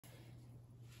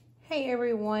Hey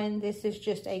everyone, this is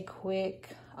just a quick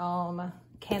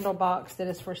candle box that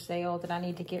is for sale that I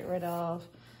need to get rid of.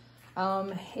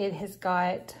 It has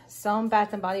got some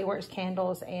Bath & Body Works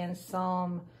candles and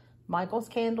some Michaels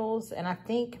candles, and I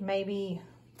think maybe,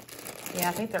 yeah,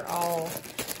 I think they're all.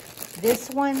 This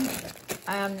one,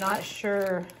 I am not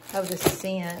sure of the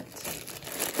scent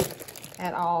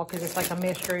at all because it's like a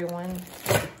mystery one.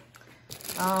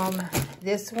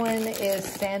 This one is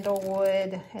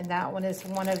sandalwood, and that one is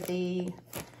one of the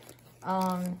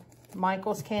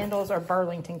Michaels candles or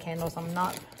Burlington candles. I'm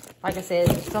not, like I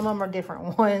said, some of them are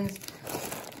different ones.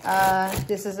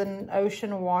 This is an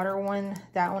ocean water one.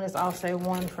 That one is also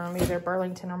one from either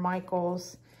Burlington or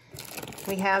Michaels.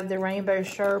 We have the rainbow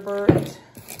sherbet,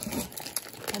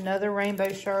 another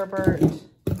rainbow sherbet,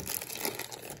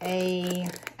 a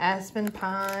aspen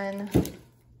pine.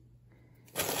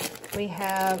 We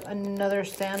have another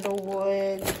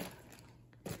sandalwood.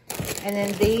 And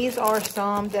then these are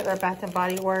some that are Bath &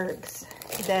 Body Works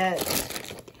that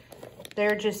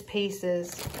they're just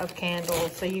pieces of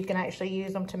candles. So you can actually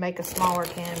use them to make a smaller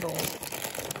candle.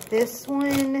 This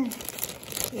one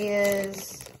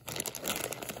is,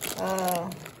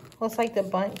 looks like the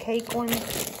bundt cake one.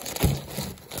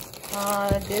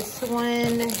 This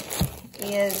one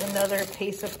is another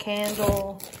piece of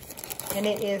candle. And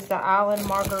it is the Island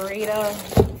Margarita.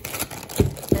 And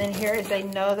then here is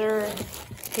another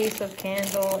piece of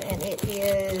candle, and it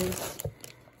is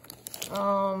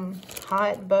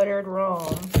hot buttered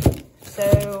rum.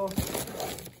 So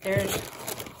there's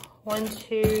 1,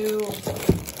 2,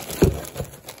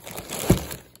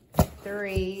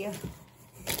 3,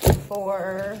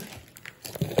 4,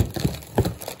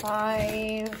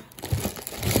 5,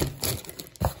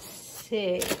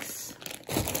 6,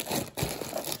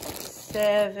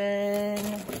 7,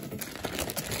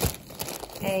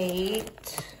 8,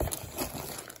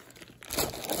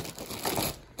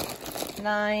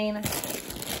 9,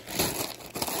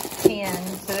 10.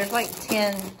 So there's like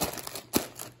 10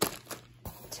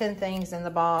 things in the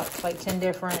box, like 10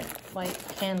 different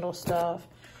like candle stuff.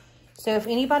 So if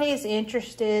anybody is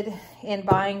interested in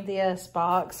buying this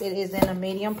box, it is in a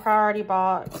medium priority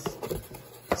box.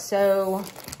 So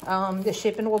the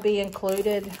shipping will be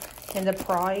included in the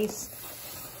price.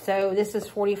 So this is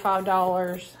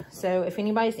 $45. So if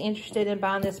anybody's interested in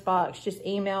buying this box, just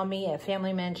email me at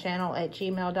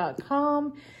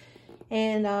familymanchannel@gmail.com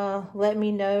and let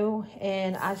me know.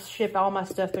 And I ship all my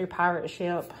stuff through Pirate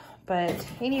Ship. But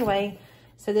anyway,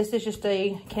 so this is just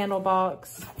a candle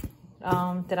box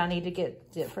that I need to get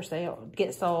for sale,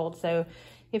 get sold. So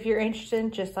if you're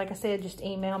interested, just like I said, just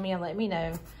email me and let me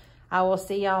know. I will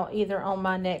see y'all either on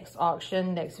my next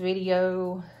auction, next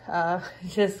video,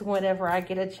 just whenever I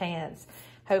get a chance.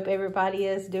 Hope everybody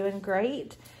is doing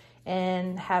great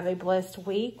and have a blessed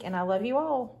week. And I love you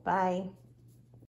all. Bye.